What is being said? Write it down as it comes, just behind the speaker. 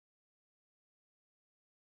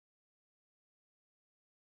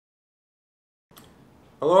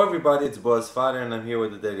Hello everybody, it's Boaz Fyler and I'm here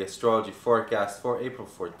with the daily astrology forecast for April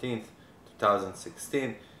 14th,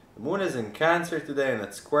 2016. The moon is in Cancer today and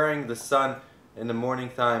it's squaring the sun in the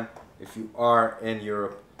morning time. If you are in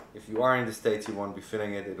Europe, if you are in the States, you won't be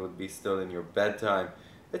feeling it. It would be still in your bedtime.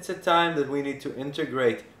 It's a time that we need to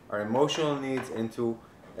integrate our emotional needs into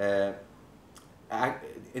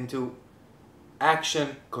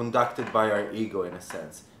action conducted by our ego, in a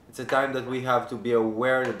sense. It's a time that we have to be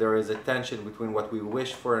aware that there is a tension between what we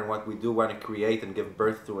wish for and what we do want to create and give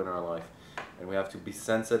birth to in our life. And we have to be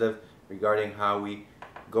sensitive regarding how we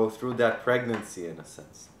go through that pregnancy, in a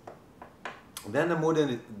sense. Then the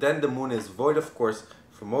moon is void, of course,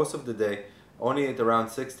 for most of the day, only at around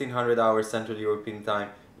 1600 hours Central European time.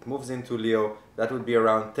 It moves into Leo. That would be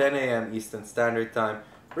around 10 a.m. Eastern Standard Time,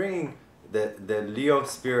 bringing the Leo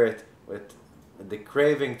spirit with the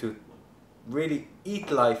craving to really eat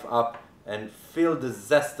life up and feel the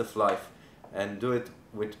zest of life and do it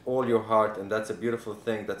with all your heart. And that's a beautiful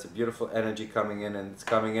thing. That's a beautiful energy coming in, and it's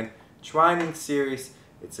coming in trining series.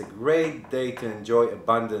 It's a great day to enjoy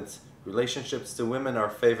abundance. Relationships to women are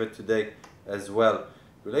favored today as well.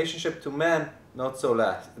 Relationship to men, not so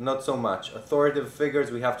much. Authoritative figures,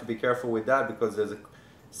 we have to be careful with that because there's a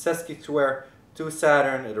sesquisquare to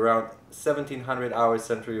Saturn at around 1700 hours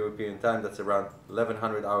Central European time. That's around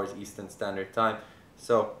 1100 hours Eastern Standard Time.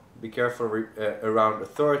 So be careful around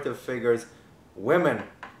authoritative figures. Women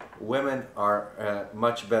are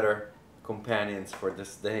much better companions for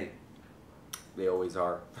this day. They always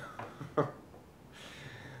are.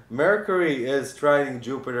 Mercury is trining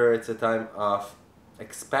Jupiter. It's a time of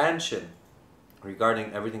expansion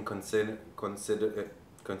regarding everything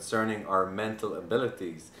concerning our mental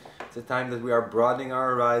abilities. It's a time that we are broadening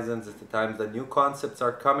our horizons. It's a time that new concepts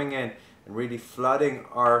are coming in and really flooding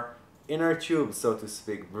our inner tube, so to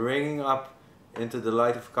speak, bringing up into the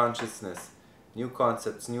light of consciousness new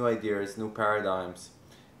concepts, new ideas, new paradigms.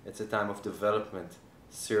 It's a time of development,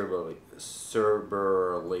 cerebrally,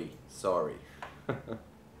 sorry.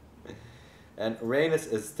 And Uranus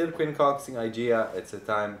is still quincunxing Aegea. It's a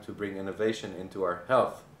time to bring innovation into our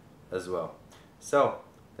health as well. So,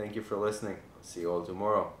 thank you for listening. See you all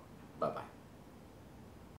tomorrow. Bye-bye.